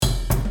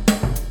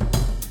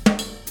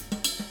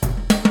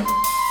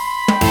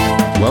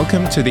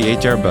Welcome to the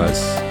HR Buzz,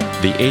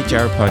 the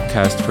HR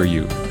podcast for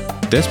you.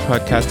 This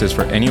podcast is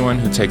for anyone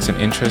who takes an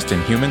interest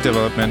in human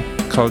development,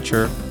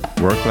 culture,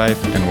 work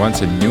life, and wants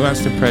a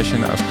nuanced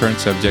impression of current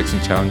subjects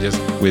and challenges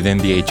within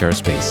the HR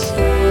space.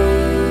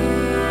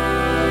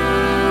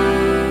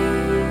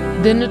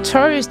 The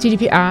notorious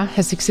GDPR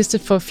has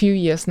existed for a few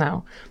years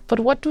now,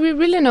 but what do we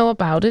really know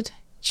about it?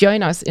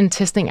 Join us in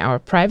testing our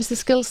privacy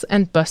skills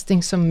and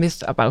busting some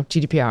myths about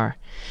GDPR.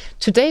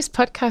 Today's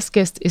podcast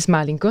guest is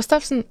Malin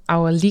Gustafsson,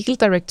 our Legal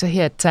Director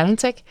here at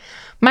Talentech.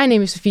 My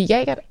name is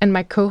Sofie and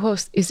my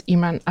co-host is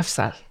Imran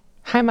Afzal.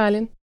 Hi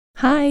Malin.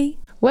 Hi.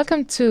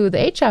 Welcome to the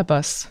HR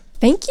Bus.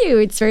 Thank you.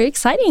 It's very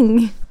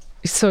exciting.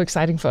 It's so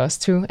exciting for us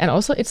too. And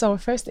also it's our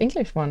first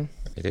English one.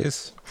 It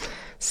is.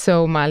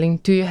 So Malin,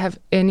 do you have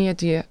any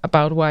idea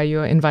about why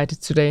you're invited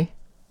today?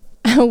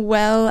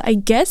 Well, I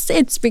guess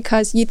it's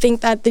because you think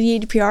that the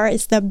GDPR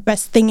is the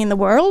best thing in the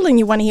world and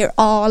you want to hear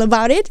all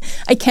about it.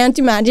 I can't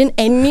imagine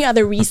any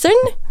other reason.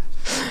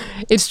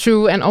 It's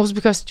true. And also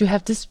because you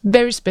have this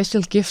very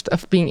special gift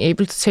of being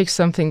able to take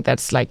something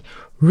that's like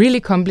really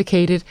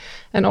complicated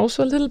and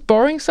also a little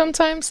boring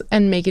sometimes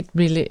and make it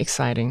really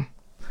exciting.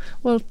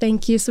 Well,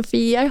 thank you,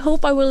 Sofie. I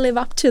hope I will live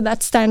up to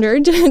that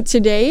standard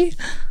today.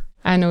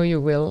 I know you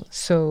will.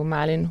 So,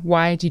 Malin,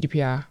 why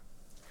GDPR?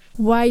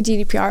 Why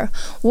GDPR?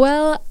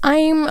 Well,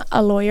 I'm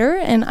a lawyer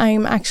and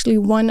I'm actually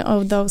one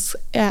of those,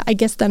 I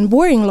guess then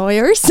boring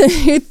lawyers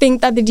who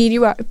think that the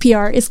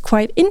GDPR is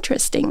quite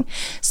interesting.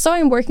 So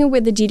I'm working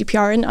with the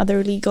GDPR and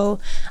other legal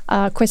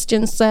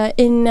questions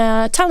in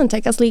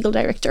Talentech as Legal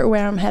Director,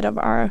 where I'm head of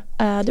our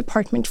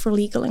Department for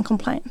Legal and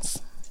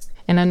Compliance.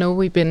 And I know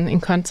we've been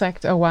in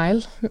contact a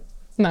while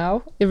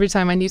now. Every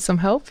time I need some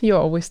help, you're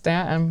always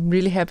there. I'm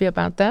really happy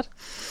about that.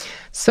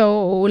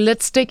 So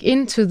let's dig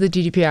into the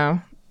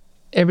GDPR.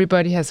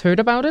 Everybody has heard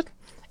about it,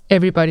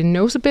 everybody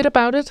knows a bit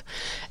about it,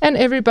 and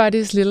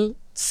everybody's a little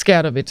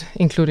scared of it,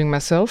 including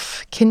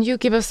myself. Can you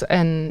give us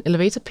an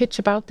elevator pitch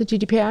about the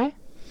GDPR?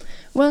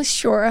 Well,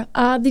 sure.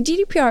 The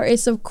GDPR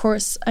is, of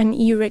course, an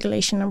EU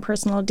regulation on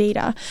personal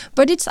data,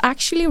 but it's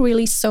actually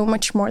really so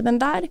much more than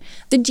that.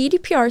 The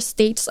GDPR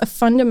states a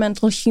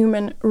fundamental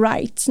human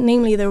right,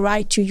 namely the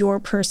right to your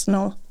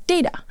personal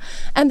data,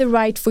 and the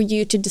right for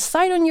you to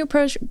decide on your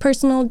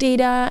personal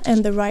data,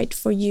 and the right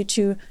for you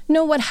to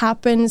know what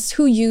happens,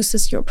 who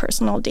uses your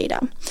personal data.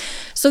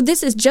 So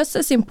this is just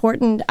as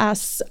important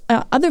as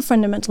other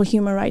fundamental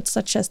human rights,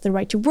 such as the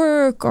right to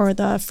work or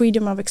the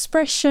freedom of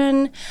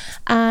expression.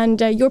 And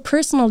your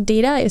personal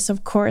data is,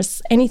 of course,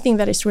 anything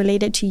that is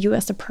related to you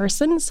as a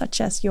person,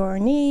 such as your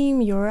name,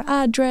 your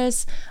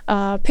address,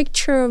 a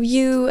picture of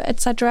you,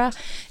 etc.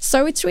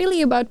 So it's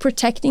really about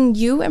protecting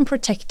you and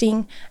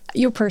protecting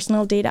your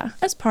personal data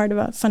as part of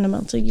a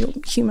fundamental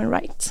human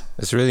right.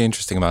 It's really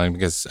interesting, Malin,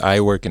 because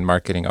I work in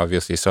marketing,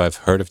 obviously, so I've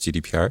heard of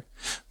GDPR.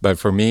 But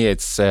for me,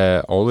 it's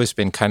always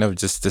been kind of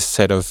just a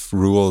set of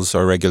rules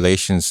or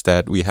regulations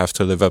that we have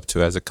to live up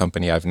to as a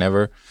company. I've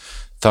never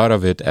thought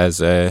of it as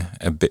a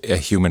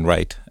human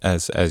right,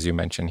 as you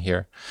mentioned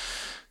here.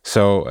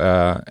 So,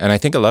 and I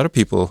think a lot of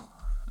people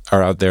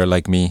are out there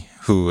like me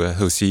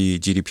who see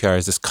GDPR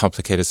as this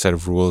complicated set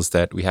of rules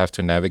that we have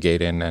to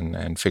navigate in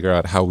and figure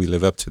out how we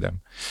live up to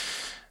them.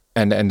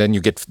 And then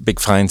you get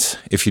big fines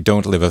if you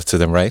don't live up to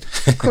them, right?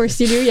 Of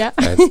course you do, yeah.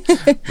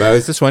 But I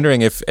was just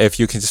wondering if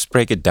you can just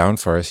break it down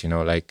for us,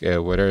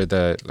 what are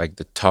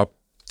the top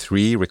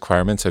 3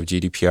 requirements of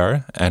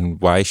GDPR and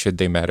why should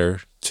they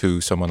matter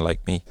to someone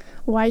like me?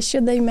 Why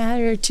should they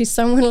matter to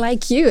someone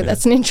like you? Yeah.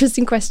 That's an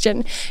interesting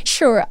question.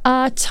 Sure.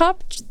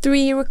 Top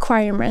 3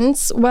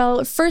 requirements.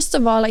 Well, first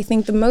of all, I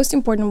think the most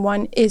important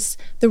one is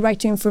the right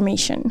to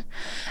information.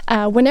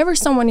 Whenever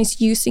someone is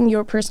using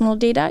your personal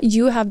data,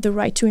 you have the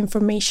right to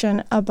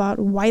information about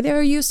why they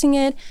are using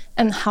it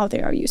and how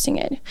they are using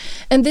it.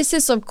 And this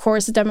is, of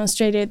course,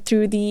 demonstrated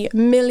through the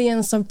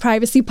millions of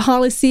privacy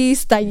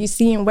policies that you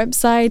see in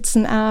websites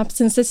and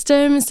apps and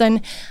systems.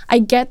 And I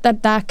get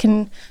that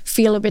can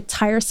feel a bit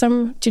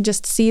tiresome to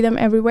just see them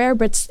everywhere,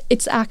 but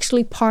it's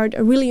actually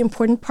a really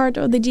important part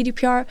of the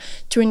GDPR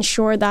to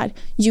ensure that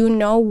you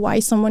know why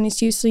someone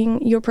is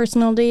using your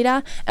personal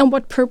data and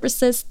what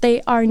purposes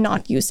they are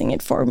not using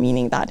it for,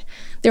 meaning that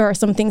there are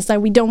some things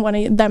that we don't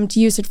want them to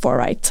use it for,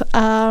 right?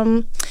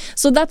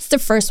 So that's the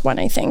first one,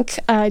 I think.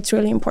 It's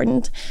really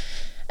important.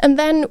 And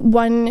then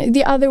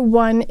the other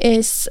one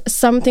is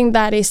something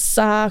that is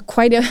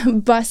quite a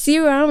buzzy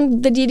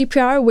around the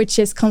GDPR, which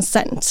is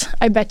consent.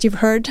 I bet you've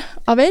heard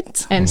of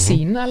it. And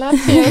seen a lot.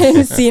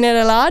 Seen it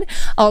a lot.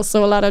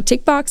 Also a lot of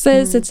tick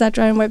boxes,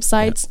 etc. on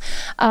websites.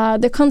 Yeah.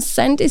 The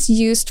consent is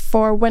used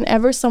for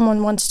whenever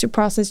someone wants to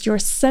process your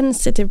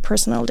sensitive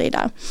personal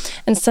data.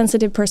 And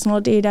sensitive personal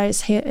data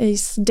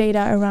is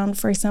data around,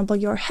 for example,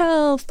 your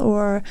health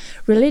or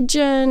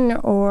religion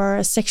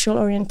or sexual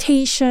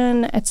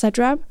orientation,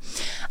 etc.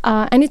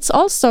 And it's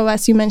also,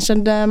 as you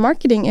mentioned,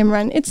 marketing,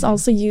 Imran, it's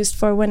also used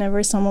for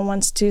whenever someone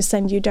wants to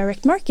send you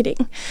direct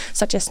marketing,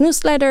 such as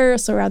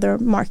newsletters or other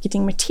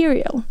marketing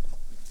material.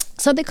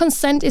 So the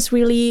consent is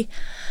really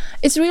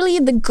It's really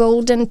the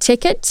golden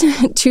ticket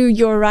to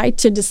your right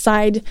to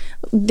decide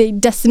the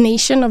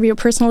destination of your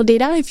personal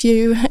data, if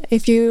you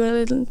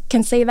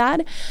can say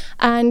that.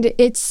 And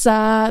it's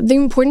the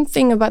important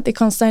thing about the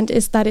consent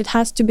is that it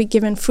has to be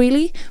given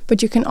freely,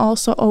 but you can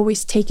also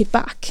always take it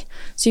back.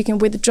 So you can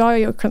withdraw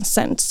your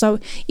consent. So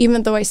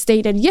even though I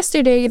stated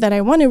yesterday that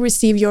I want to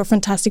receive your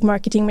fantastic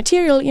marketing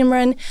material,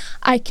 Imran,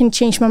 I can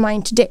change my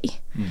mind today.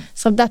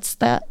 So that's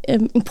the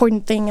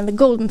important thing and the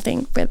golden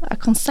thing with a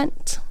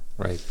consent.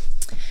 Right.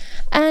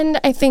 And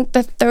I think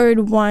the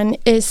third one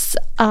is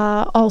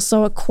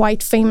also a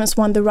quite famous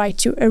one, the right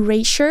to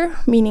erasure,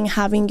 meaning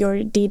having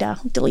your data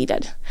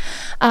deleted.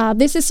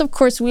 This is, of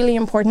course, really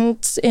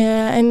important,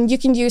 and you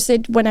can use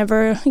it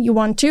whenever you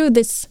want to.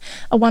 This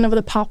one of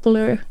the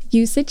popular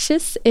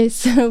usages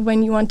is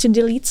when you want to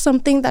delete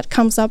something that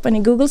comes up in a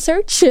Google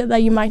search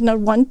that you might not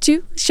want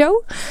to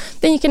show,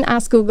 then you can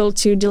ask Google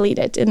to delete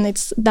it, and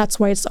that's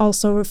why it's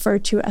also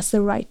referred to as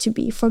the right to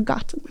be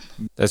forgotten.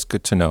 That's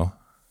good to know.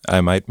 I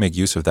might make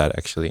use of that,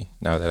 actually,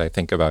 now that I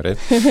think about it.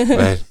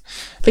 But,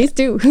 please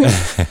do.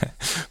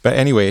 But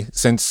anyway,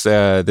 since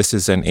this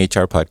is an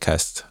HR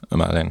podcast,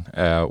 Malin,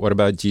 what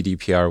about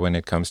GDPR when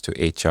it comes to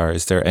HR?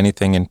 Is there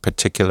anything in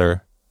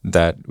particular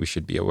that we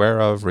should be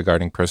aware of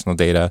regarding personal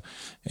data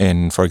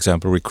in, for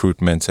example,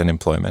 recruitment and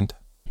employment?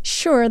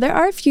 Sure, there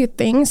are a few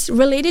things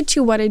related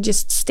to what I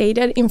just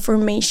stated.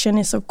 Information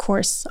is, of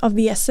course, of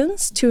the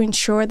essence to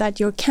ensure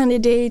that your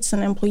candidates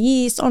and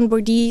employees,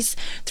 onboardees,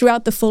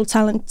 throughout the full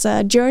talent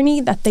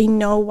journey, that they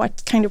know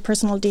what kind of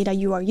personal data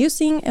you are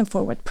using and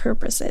for what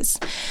purposes.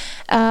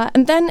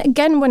 And then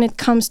again, when it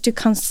comes to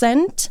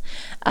consent,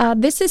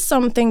 this is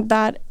something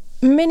that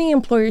many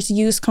employers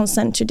use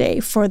consent today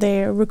for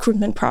their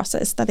recruitment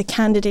process, that the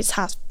candidates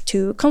have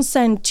to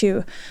consent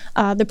to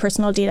the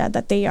personal data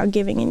that they are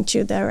giving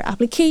into their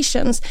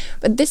applications.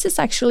 But this is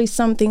actually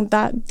something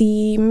that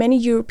the many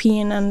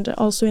European and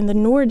also in the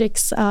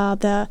Nordics,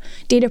 the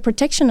data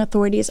protection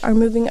authorities are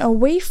moving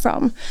away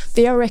from.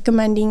 They are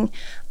recommending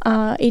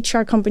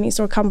HR companies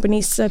or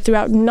companies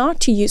throughout not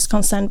to use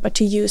consent, but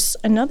to use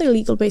another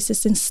legal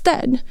basis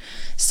instead.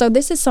 So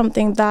this is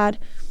something that,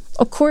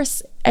 of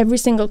course, every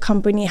single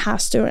company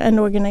has to, an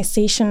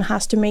organization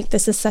has to make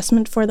this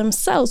assessment for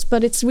themselves.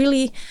 But it's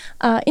really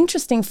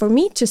interesting for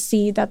me to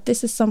see that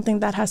this is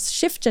something that has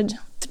shifted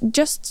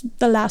just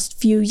the last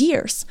few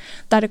years,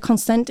 that a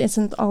consent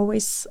isn't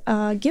always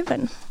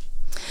given.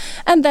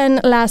 And then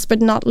last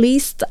but not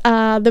least,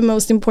 the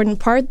most important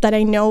part that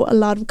I know a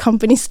lot of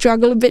companies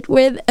struggle a bit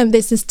with, and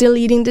this is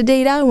deleting the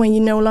data when you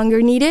no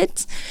longer need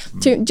it.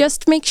 To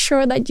just make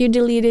sure that you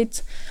delete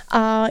it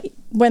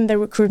when the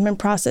recruitment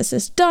process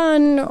is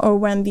done, or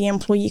when the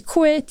employee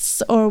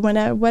quits, or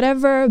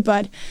whatever.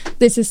 But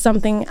this is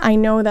something I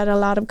know that a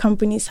lot of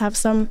companies have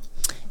some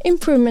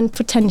improvement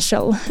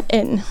potential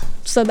in.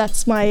 So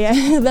that's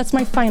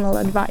my final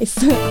advice.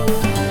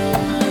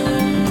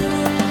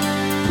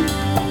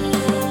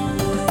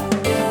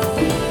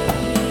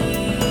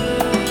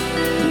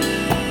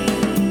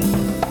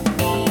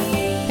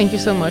 Thank you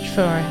so much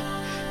for,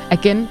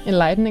 again,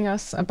 enlightening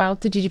us about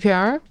the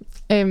GDPR.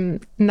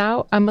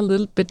 Now I'm a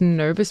little bit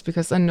nervous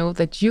because I know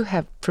that you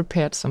have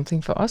prepared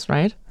something for us,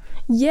 right?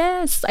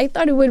 Yes, I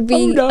thought it would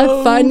be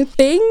a fun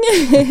thing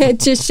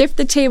to shift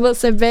the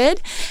tables a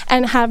bit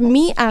and have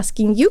me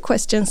asking you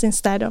questions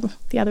instead of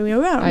the other way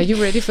around. Are you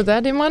ready for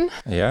that, Imran?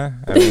 Yeah,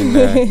 I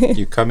mean,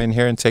 you come in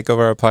here and take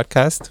over our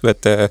podcast,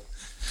 but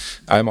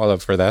I'm all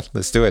up for that.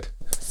 Let's do it.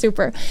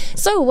 Super.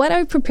 So what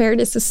I prepared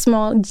is a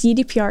small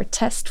GDPR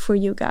test for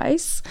you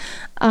guys.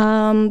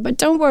 But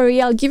don't worry,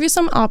 I'll give you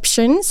some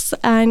options,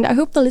 and I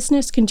hope the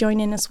listeners can join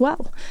in as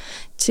well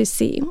to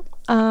see.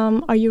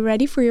 Are you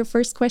ready for your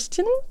first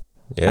question?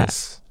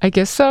 Yes. I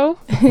guess so.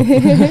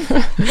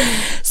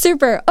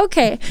 Super.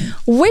 Okay.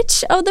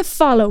 Which of the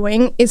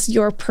following is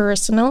your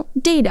personal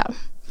data?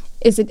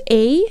 Is it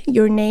A,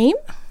 your name,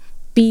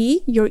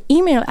 B, your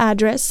email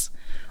address,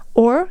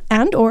 or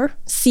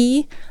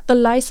C, the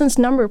license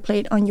number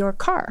plate on your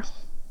car?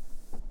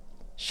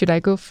 Should I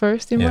go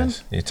first, Imran?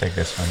 Yes, you take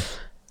this one.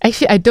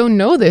 Actually, I don't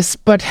know this,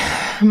 but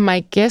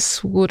my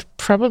guess would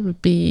probably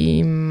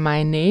be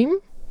my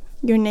name.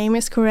 Your name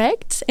is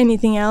correct.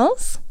 Anything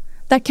else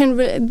that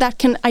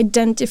can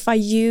identify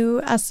you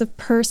as a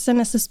person,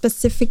 as a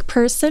specific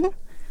person?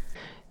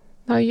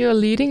 Now you're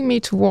leading me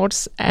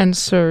towards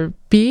answer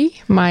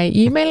B, my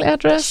email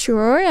address.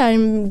 Sure,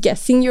 I'm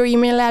guessing your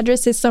email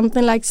address is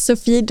something like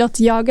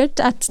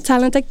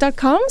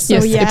sofie.jagert@talentech.com.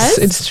 So yes.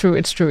 It's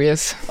true,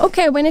 yes.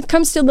 Okay, when it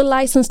comes to the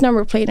license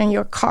number plate on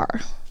your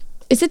car,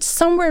 is it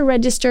somewhere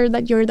registered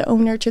that you're the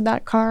owner to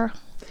that car?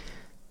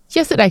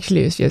 Yes, it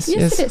actually is, yes.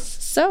 Yes, it is.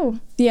 So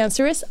the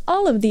answer is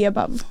all of the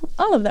above.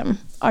 All of them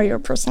are your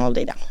personal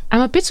data. I'm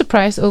a bit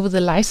surprised over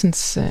the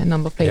license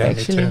number plate,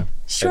 actually. Me too.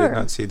 Sure. I did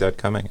not see that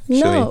coming,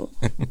 actually. No.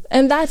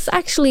 And that's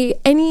actually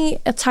any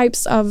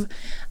types of,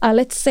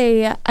 let's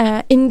say,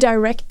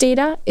 indirect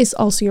data is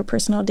also your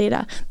personal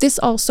data. This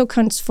also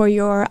counts for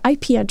your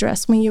IP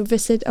address when you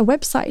visit a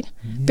website,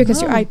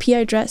 because your IP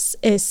address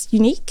is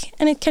unique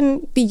and it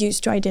can be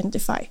used to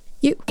identify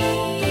you.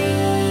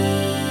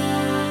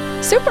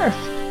 Super.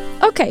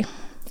 Okay,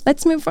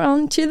 let's move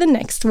on to the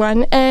next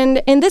one.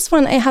 And in this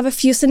one, I have a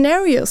few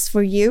scenarios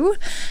for you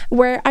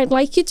where I'd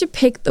like you to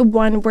pick the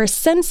one where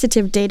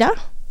sensitive data,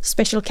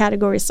 special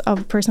categories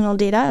of personal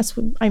data, as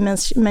I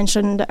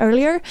mentioned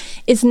earlier,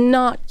 is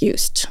not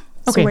used.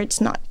 Okay. So where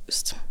it's not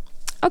used.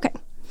 Okay.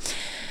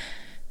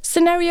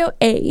 Scenario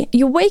A,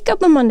 you wake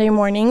up on Monday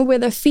morning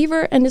with a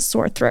fever and a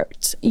sore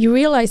throat. You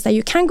realize that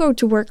you can't go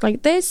to work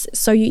like this,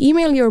 so you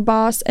email your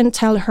boss and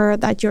tell her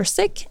that you're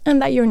sick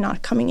and that you're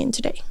not coming in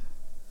today.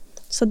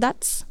 So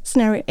that's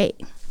scenario A.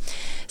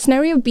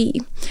 Scenario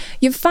B,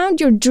 you've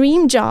found your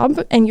dream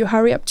job and you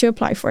hurry up to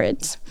apply for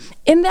it.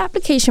 In the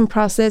application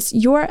process,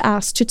 you are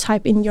asked to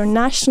type in your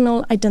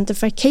national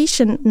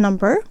identification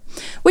number,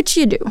 which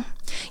you do.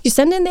 You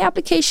send in the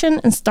application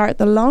and start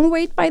the long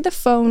wait by the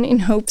phone in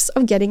hopes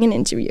of getting an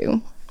interview.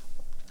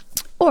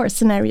 Or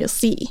scenario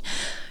C,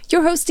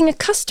 you're hosting a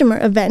customer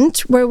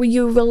event where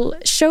you will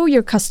show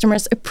your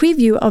customers a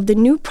preview of the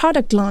new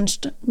product launch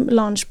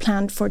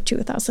planned for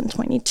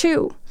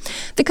 2022.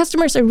 The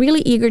customers are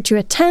really eager to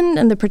attend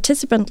and the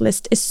participant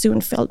list is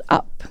soon filled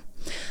up.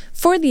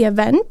 For the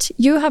event,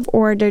 you have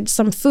ordered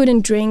some food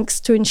and drinks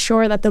to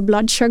ensure that the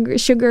blood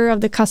sugar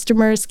of the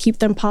customers keep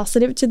them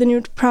positive to the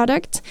new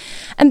product,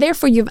 and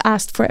therefore you've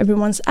asked for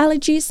everyone's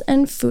allergies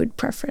and food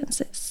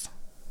preferences.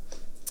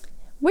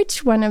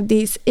 Which one of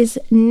these is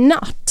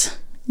not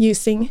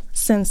using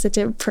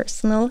sensitive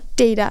personal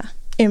data,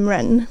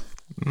 Imran?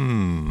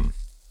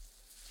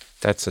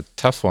 That's a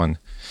tough one.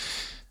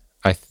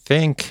 I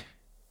think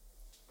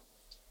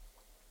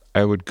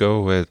I would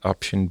go with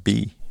option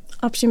B.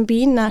 Option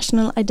B,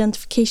 national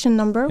identification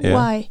number. Yeah.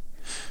 Why?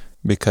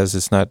 Because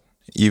it's not,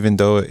 even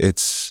though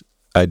it's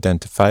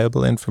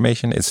identifiable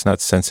information, it's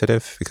not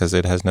sensitive because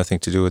it has nothing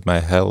to do with my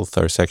health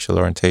or sexual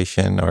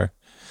orientation. Or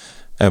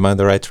am I on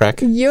the right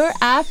track? You're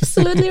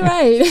absolutely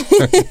right.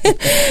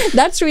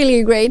 That's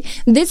really great.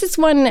 This is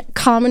one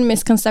common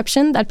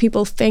misconception, that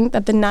people think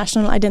that the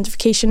national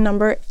identification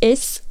number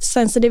is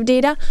sensitive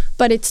data,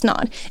 but it's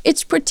not.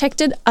 It's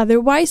protected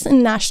otherwise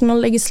in national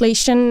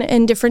legislation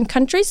in different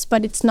countries,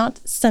 but it's not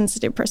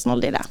sensitive personal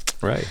data.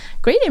 Right.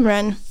 Great,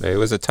 Imran. It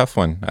was a tough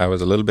one. I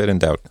was a little bit in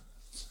doubt.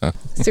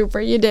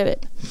 Super, you did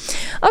it.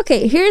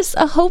 Okay, here's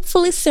a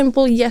hopefully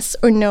simple yes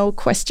or no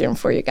question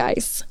for you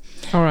guys.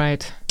 All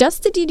right. Does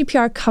the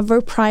GDPR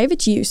cover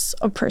private use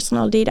of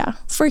personal data?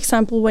 For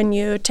example, when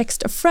you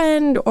text a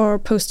friend or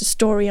post a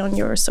story on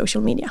your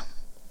social media.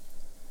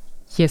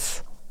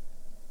 Yes.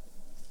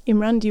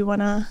 Imran, do you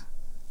want to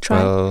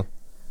try? Well,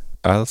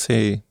 I'll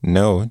say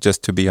no,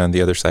 just to be on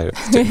the other side of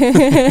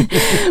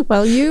it.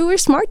 Well, you were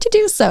smart to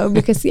do so,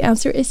 because the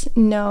answer is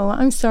no.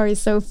 I'm sorry,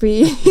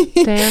 Sophie.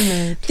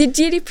 Damn it. The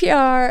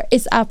GDPR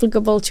is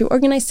applicable to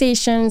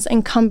organizations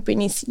and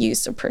companies'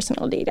 use of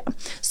personal data.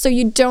 So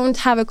you don't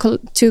have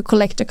to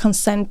collect a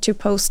consent to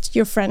post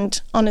your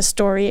friend on a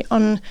story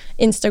on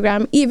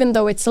Instagram, even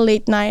though it's a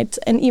late night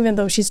and even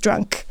though she's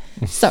drunk.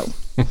 So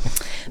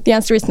the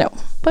answer is no.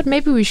 But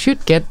maybe we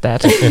should get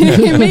that.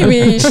 Maybe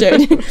you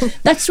should.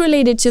 That's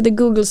related to the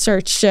Google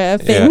search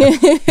thing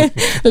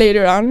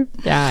later on.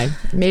 Yeah,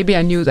 maybe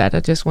I knew that.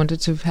 I just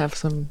wanted to have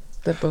some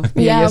that both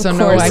be Yeah, yes or of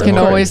no. course, I of can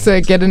course.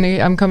 always get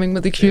I'm coming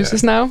with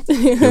excuses now.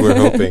 We were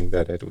hoping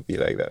that it would be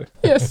like that.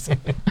 Yes,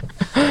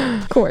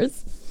 of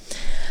course.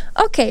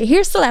 Okay,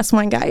 here's the last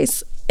one,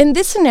 guys. In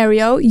this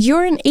scenario,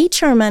 you're an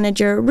HR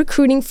manager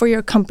recruiting for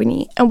your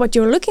company, and what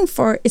you're looking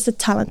for is a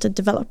talented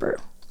developer.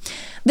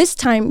 This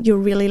time, you're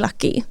really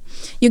lucky.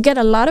 You get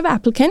a lot of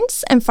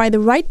applicants and find the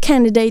right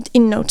candidate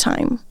in no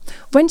time.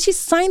 When she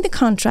signed the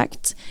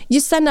contract, you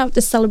send out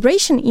the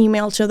celebration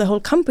email to the whole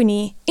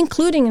company,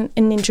 including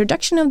an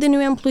introduction of the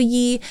new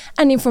employee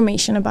and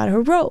information about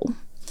her role.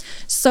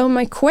 So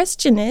my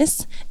question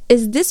is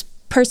this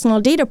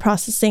personal data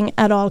processing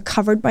at all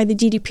covered by the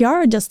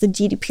GDPR? Does the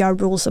GDPR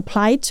rules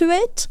apply to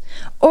it?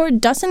 Or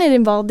doesn't it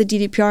involve the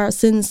GDPR,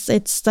 since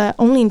it's the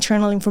only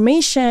internal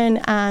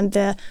information and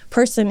the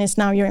person is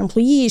now your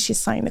employee, she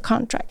signed the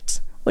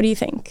contract? What do you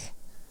think?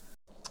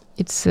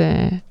 It's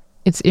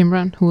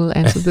Imran who will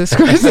answer this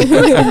question.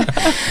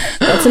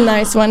 That's a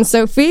nice one,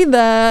 Sophie.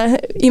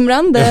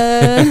 Imran,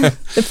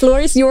 the floor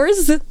is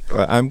yours.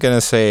 Well, I'm going to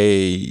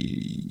say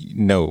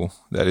no,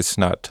 that it's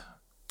not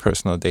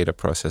personal data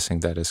processing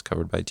that is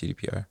covered by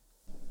GDPR.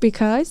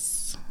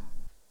 Because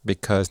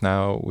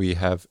now we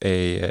have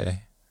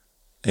a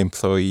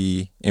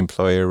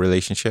employee-employer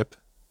relationship.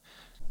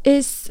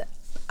 let's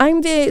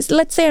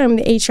say I'm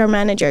the HR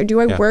manager. Do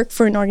I work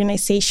for an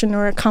organization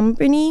or a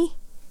company?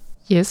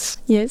 Yes.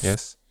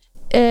 Yes.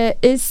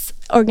 Is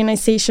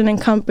organization and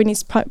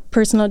companies'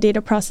 personal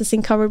data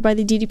processing covered by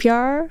the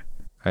GDPR?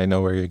 I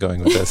know where you're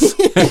going with this.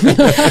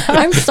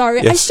 I'm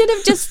sorry. Yes. I should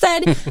have just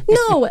said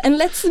no and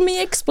let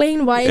me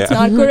explain why it's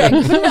not correct.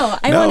 But no,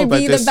 I want to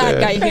be the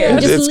bad guy here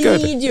and just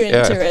lead you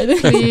into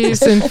it.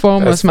 Please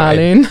inform us, fine.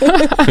 Malin.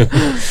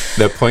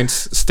 The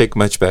points stick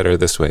much better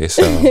this way,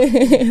 so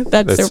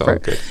That's all super.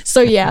 good. So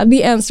yeah,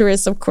 the answer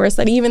is of course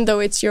that even though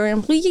it's your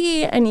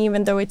employee and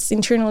even though it's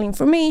internal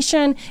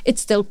information,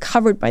 it's still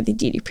covered by the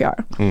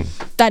GDPR.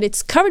 That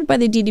it's covered by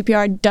the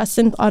GDPR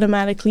doesn't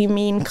automatically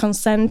mean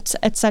consent,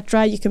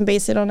 etc. You can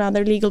base it on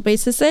other legal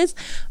bases,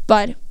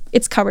 but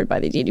it's covered by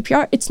the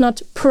GDPR. It's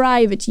not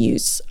private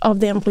use of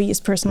the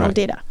employee's personal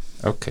data.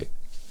 Okay.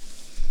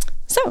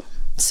 So,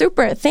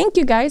 super. Thank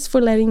you guys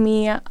for letting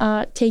me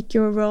take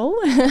your role.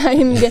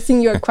 I'm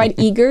guessing you're quite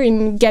eager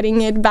in getting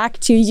it back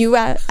to you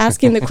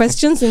asking the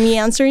questions and me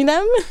answering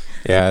them.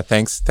 Yeah,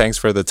 thanks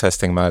for the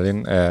testing,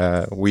 Malin.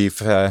 We've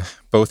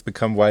both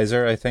become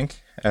wiser, I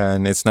think.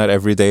 And it's not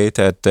every day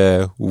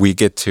that we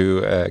get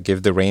to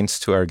give the reins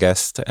to our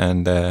guest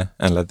and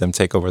let them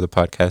take over the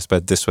podcast.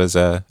 But this was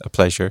a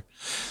pleasure.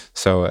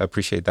 So I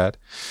appreciate that,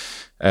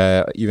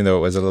 even though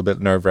it was a little bit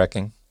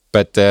nerve-wracking.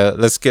 But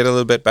let's get a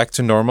little bit back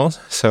to normal.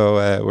 So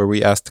where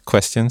we ask the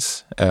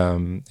questions,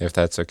 if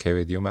that's okay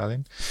with you,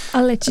 Malin.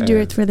 I'll let you do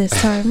it for this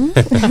time.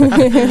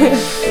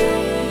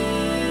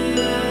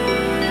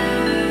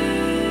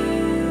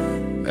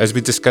 As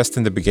we discussed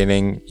in the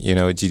beginning,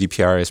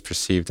 GDPR is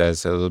perceived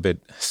as a little bit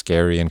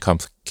scary and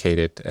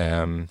complicated.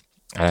 And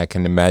I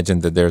can imagine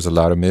that there's a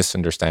lot of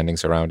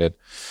misunderstandings around it.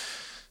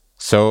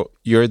 So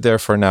you're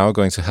therefore now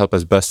going to help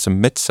us bust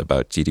some myths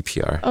about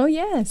GDPR. Oh,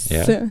 yes.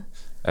 Yeah.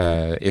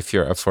 If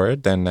you're up for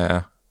it,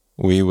 then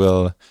we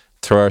will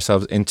throw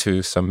ourselves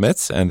into some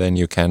myths and then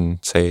you can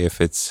say if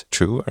it's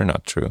true or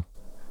not true.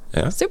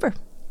 Yeah. Super.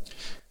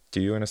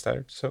 Do you want to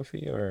start,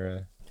 Sofie?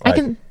 Or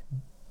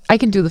I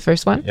can do the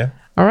first one. Yeah.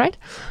 All right.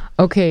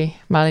 Okay,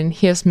 Malin,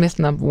 here's myth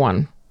number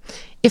 1.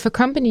 If a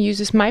company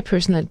uses my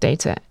personal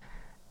data,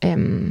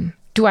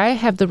 do I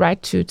have the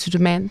right to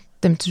demand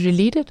them to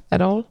delete it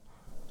at all?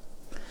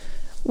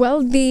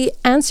 Well, the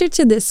answer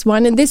to this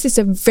one, and this is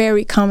a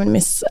very common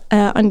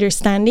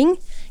misunderstanding.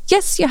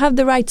 Yes, you have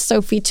the right,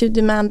 Sofie, to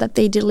demand that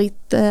they delete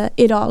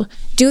it all.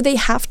 Do they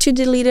have to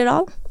delete it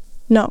all?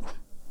 No.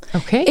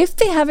 Okay. If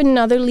they have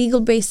another legal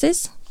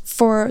basis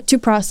to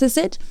process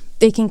it,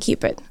 they can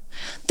keep it.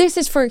 This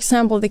is, for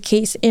example, the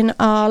case in,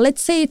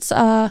 let's say it's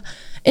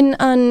in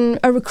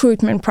a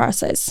recruitment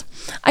process.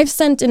 I've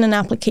sent in an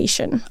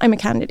application. I'm a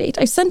candidate.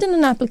 I've sent in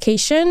an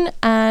application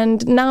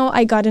and now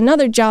I got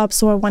another job,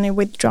 so I want to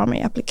withdraw my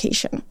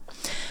application.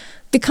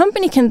 The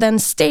company can then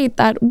state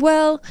that,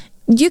 well,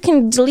 you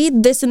can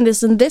delete this and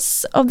this and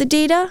this of the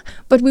data,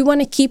 but we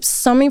want to keep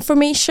some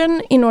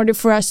information in order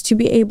for us to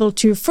be able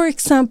to, for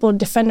example,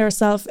 defend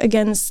ourselves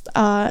against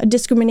a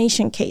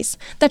discrimination case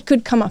that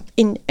could come up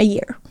in a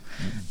year.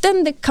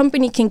 Then the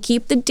company can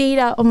keep the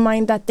data of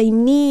mine that they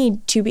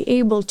need to be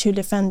able to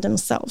defend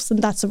themselves.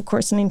 And that's, of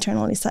course, an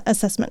internal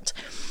assessment.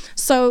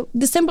 So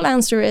the simple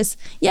answer is,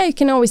 yeah, you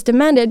can always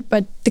demand it,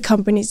 but the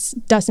companies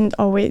don't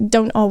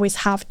always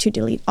have to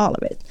delete all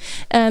of it.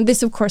 And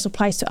this, of course,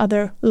 applies to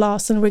other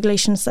laws and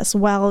regulations as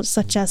well,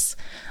 such as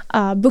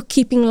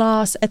bookkeeping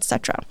laws,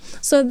 etc.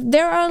 So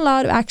there are a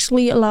lot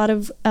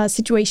of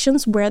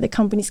situations where the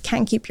companies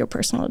can keep your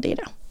personal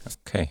data.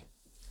 Okay.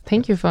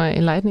 Thank you for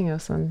enlightening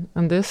us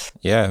on this.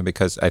 Yeah,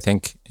 because I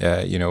think,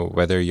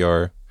 whether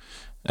you're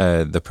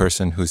the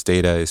person whose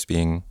data is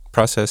being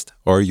processed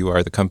or you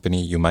are the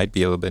company, you might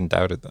be a little bit in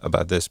doubt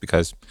about this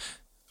because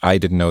I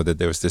didn't know that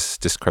there was this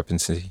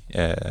discrepancy,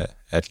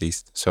 at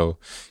least. So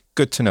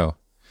good to know.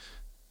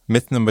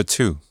 Myth number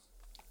 2,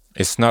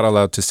 it's not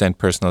allowed to send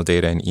personal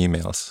data in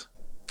emails.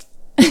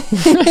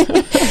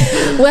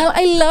 Well,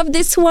 I love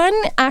this one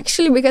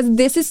actually because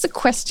this is the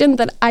question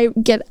that I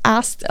get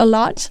asked a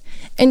lot.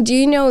 And do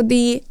you know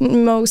the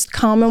most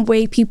common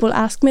way people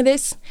ask me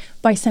this?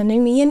 By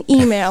sending me an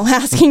email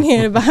asking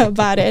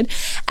about it.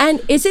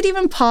 And is it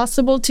even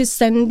possible to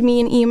send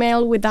me an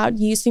email without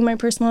using my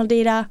personal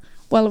data?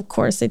 Well, of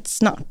course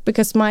it's not,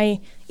 because my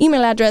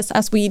email address,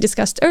 as we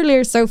discussed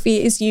earlier,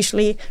 Sofie, is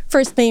usually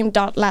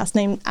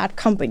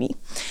firstname.lastname@company.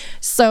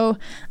 So,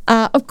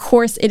 of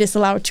course, it is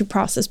allowed to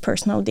process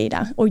personal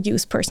data or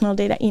use personal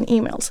data in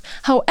emails.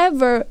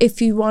 However,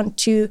 if you want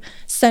to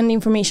send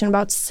information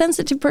about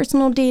sensitive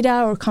personal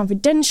data or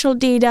confidential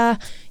data,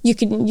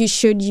 you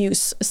should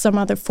use some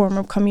other form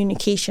of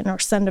communication or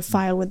send a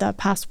file with a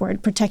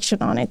password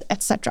protection on it,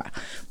 etc.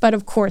 But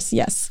of course,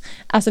 yes,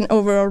 as an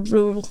overall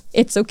rule,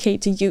 it's okay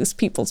to use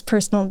people's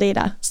personal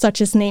data,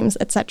 such as names,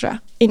 etc.,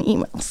 in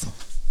emails.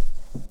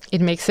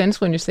 It makes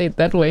sense when you say it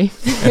that way.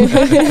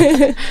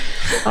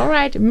 All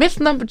right, myth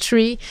number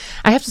 3.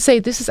 I have to say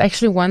this is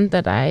actually one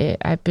that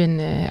I've been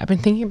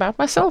thinking about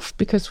myself,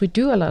 because we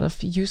do a lot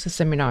of user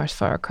seminars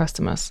for our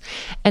customers.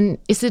 And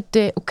is it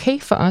okay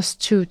for us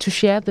to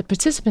share the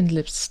participant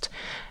list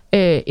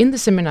in the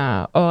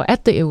seminar or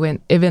at the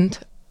event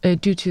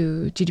due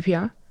to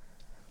GDPR?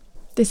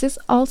 This is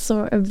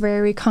also a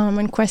very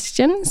common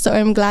question, so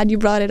I'm glad you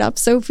brought it up,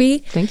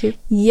 Sofie. Thank you.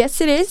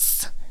 Yes, it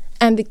is.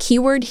 And the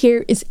keyword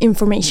here is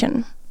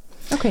information.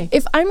 Okay.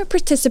 If I'm a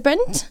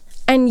participant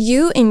and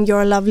you in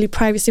your lovely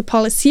privacy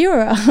policy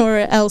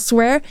or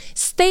elsewhere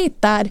state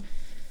that,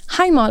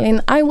 "Hi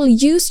Malin, I will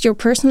use your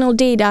personal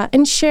data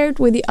and share it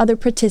with the other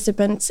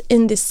participants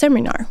in this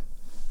seminar,"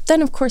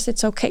 then of course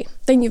it's okay.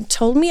 Then you've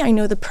told me, I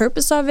know the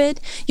purpose of it.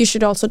 You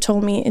should also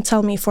tell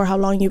me for how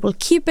long you will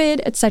keep it,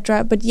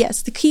 etc. But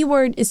yes, the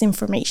keyword is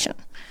information.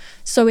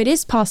 So it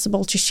is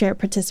possible to share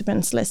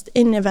participants list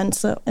in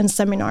events and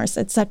seminars,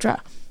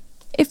 etc.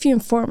 if you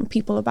inform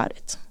people about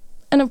it.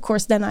 And of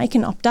course, then I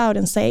can opt out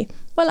and say,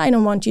 well, I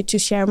don't want you to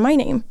share my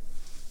name.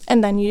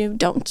 And then you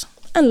don't,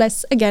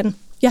 unless, again,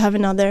 you have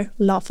another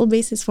lawful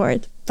basis for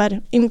it.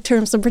 But in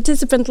terms of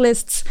participant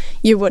lists,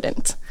 you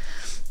wouldn't.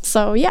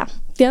 So yeah,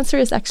 the answer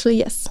is actually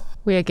yes.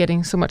 We are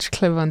getting so much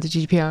clever on the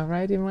GDPR,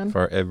 right, Imran?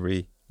 For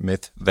every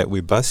myth that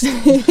we bust,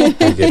 we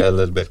get a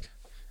little bit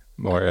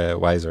more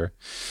wiser.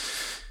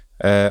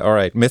 All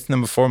right, myth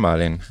number 4,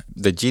 Malin.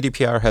 The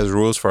GDPR has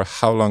rules for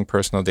how long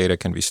personal data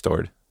can be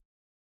stored.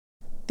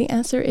 The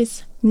answer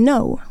is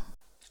no.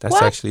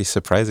 That's actually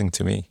surprising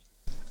to me.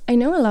 I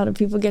know a lot of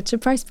people get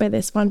surprised by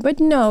this one, but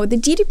no, the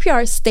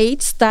GDPR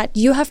states that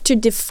you have to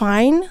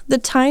define the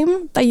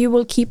time that you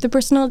will keep the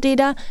personal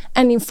data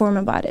and inform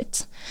about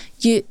it.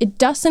 It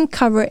doesn't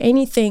cover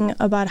anything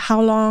about how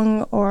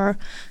long or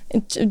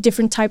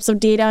different types of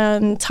data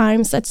and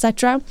times,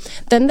 etc.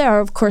 Then there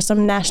are, of course,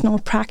 some national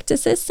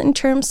practices in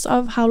terms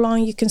of how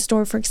long you can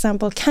store, for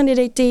example,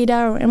 candidate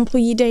data or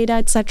employee data,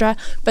 etc.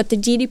 But the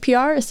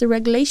GDPR as a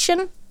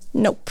regulation,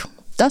 nope,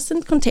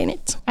 doesn't contain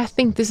it. I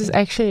think this is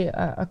actually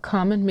a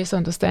common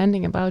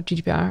misunderstanding about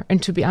GDPR.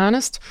 And to be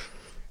honest,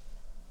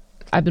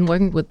 I've been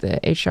working with the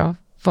HR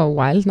for a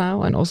while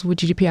now, and also with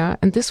GDPR.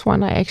 And this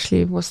one I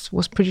actually was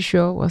pretty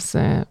sure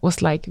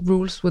was like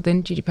rules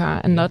within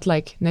GDPR and not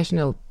like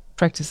national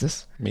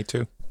practices. Me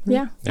too.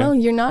 Yeah. Well,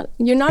 you're not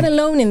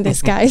alone in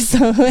this, guys.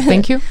 So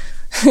thank you.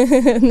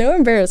 No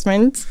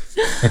embarrassment.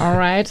 All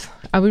right.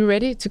 Are we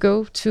ready to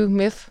go to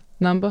myth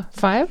number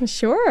 5?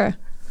 Sure.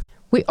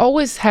 We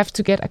always have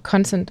to get a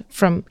consent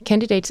from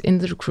candidates in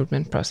the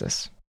recruitment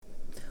process.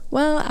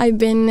 Well, I've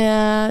been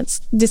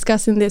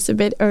discussing this a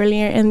bit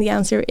earlier, and the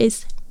answer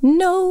is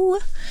no.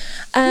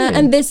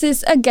 And this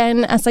is,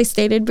 again, as I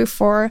stated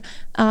before,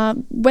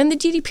 when the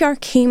GDPR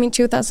came in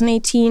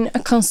 2018, a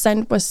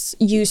consent was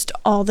used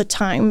all the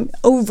time,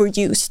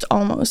 overused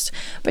almost.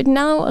 But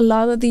now a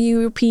lot of the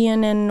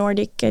European and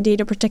Nordic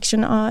data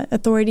protection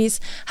authorities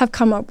have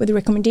come up with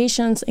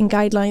recommendations and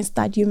guidelines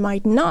that you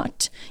might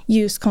not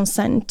use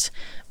consent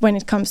when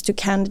it comes to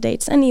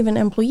candidates and even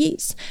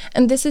employees.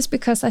 And this is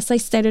because, as I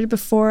stated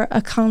before,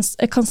 a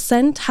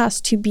consent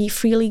has to be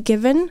freely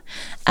given,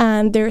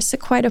 and there's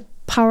quite a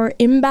power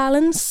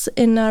imbalance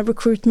in a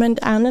recruitment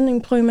and an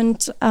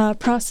employment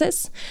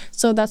process.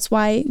 So that's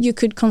why you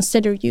could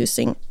consider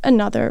using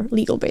another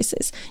legal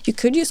basis. You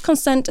could use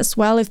consent as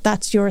well if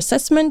that's your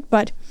assessment,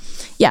 but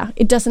yeah,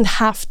 it doesn't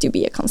have to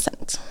be a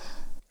consent.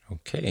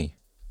 Okay.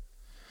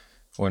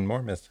 One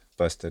more myth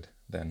busted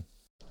then.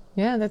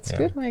 Yeah, that's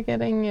good. We're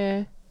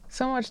getting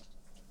so much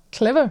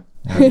clever,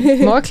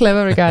 more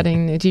clever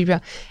regarding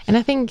GDPR. And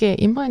I think,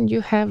 Imran,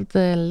 you have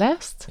the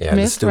last myth,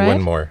 let's do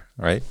one more,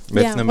 right?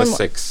 Myth number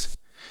 6.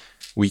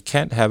 We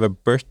can't have a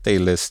birthday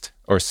list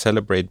or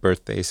celebrate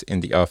birthdays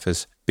in the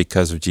office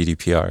because of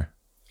GDPR.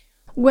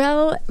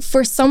 Well,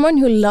 for someone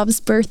who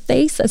loves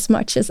birthdays as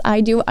much as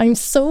I do, I'm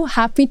so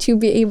happy to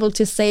be able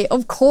to say,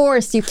 of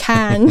course you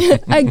can.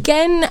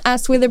 Again,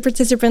 as with the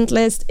participant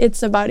list,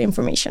 it's about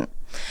information.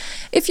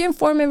 If you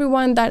inform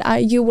everyone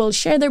that you will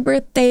share their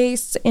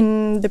birthdays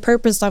in the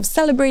purpose of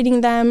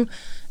celebrating them,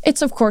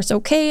 it's of course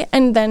okay.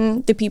 And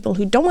then the people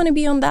who don't want to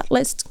be on that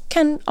list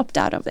can opt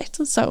out of it.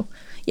 So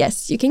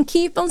yes, you can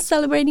keep on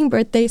celebrating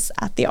birthdays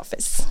at the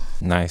office.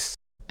 Nice.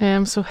 I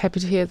am so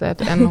happy to hear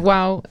that. And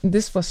wow,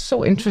 this was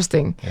so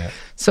interesting. Yeah.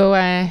 So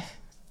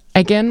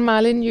again,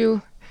 Malin,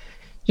 you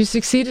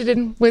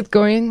succeeded with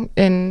going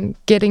and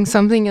getting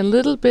something a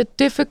little bit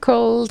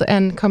difficult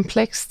and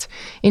complex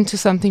into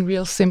something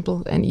real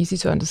simple and easy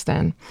to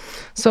understand.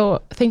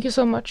 So thank you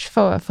so much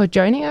for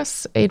joining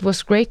us. It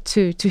was great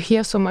to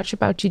hear so much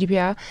about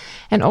GDPR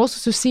and also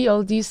to see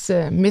all these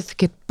myths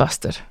get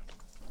busted.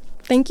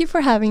 Thank you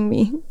for having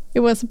me.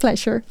 It was a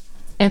pleasure.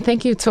 And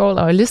thank you to all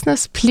our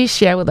listeners. Please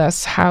share with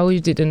us how you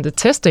did in the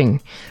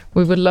testing.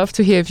 We would love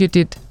to hear if you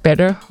did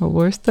better or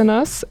worse than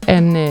us.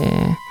 And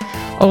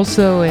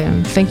also,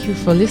 thank you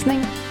for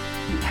listening.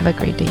 Have a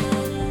great day.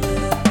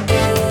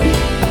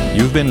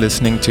 You've been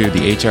listening to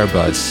the HR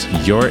Buzz,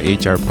 your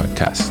HR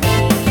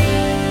podcast.